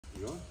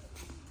You going?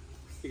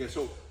 Okay,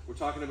 so we're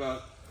talking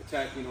about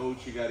attacking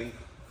Ouchi Gari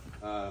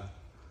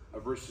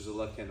versus a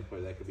left-handed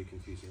player. That could be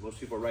confusing.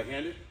 Most people are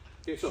right-handed.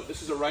 Okay, so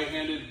this is a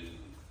right-handed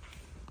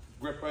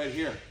grip right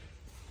here.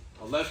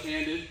 A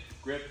left-handed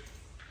grip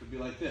would be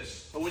like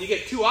this. But when you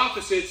get two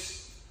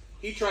opposites,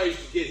 he tries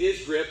to get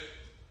his grip.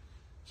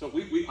 So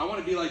I want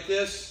to be like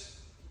this,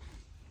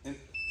 and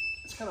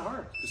it's kind of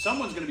hard because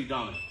someone's going to be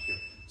dominant here.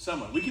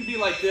 Someone. We can be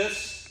like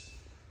this,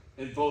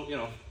 and both, you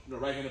know, the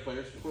right-handed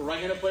players. If we're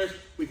right-handed players,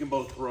 we can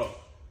both throw.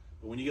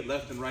 But when you get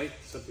left and right,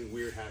 something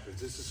weird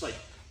happens. It's just like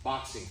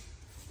boxing.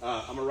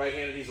 I'm a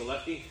right-handed, he's a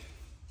lefty.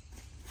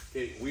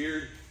 Okay,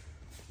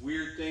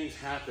 weird things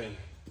happen.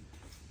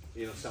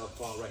 You know,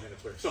 southpaw, right-handed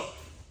player. So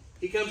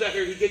he comes out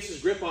here, he gets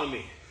his grip on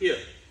me. Here,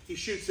 he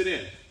shoots it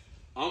in.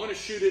 I'm going to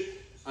shoot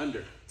it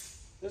under.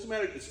 Doesn't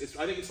matter. I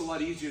think it's a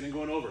lot easier than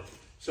going over.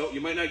 So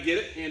you might not get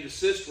it. Hand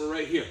assist. We're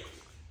right here.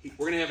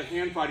 We're going to have a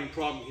hand fighting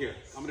problem here.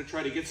 I'm going to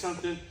try to get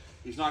something.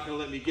 He's not going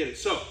to let me get it.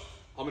 So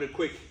I'm going to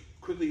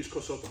quickly use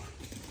kosoto.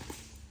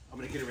 I'm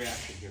going to get a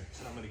reaction here.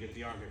 So I'm going to get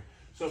the arm here.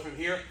 So from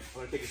here, I'm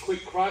going to take a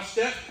quick cross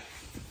step.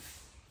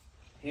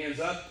 Hands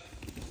up.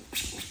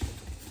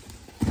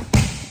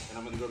 And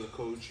I'm going to go to the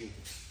Ouchi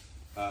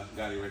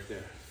Gari right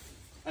there.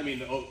 I mean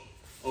the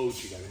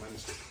Ouchi Gari, my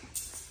mistake.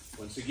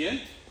 Once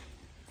again,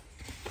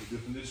 we do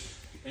it from this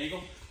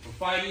angle. We're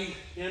fighting,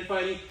 hand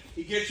fighting.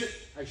 He gets it.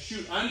 I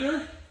shoot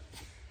under.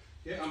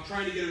 Okay, I'm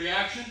trying to get a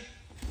reaction.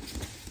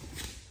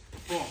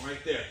 Boom,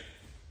 right there.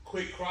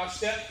 Quick cross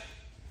step.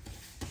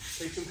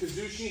 Take some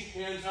kazushi,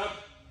 hands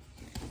up.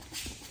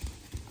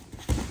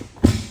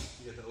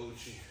 You get the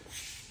Ouchi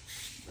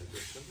like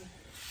this, something.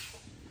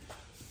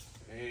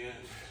 And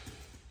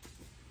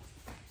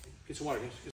get some water.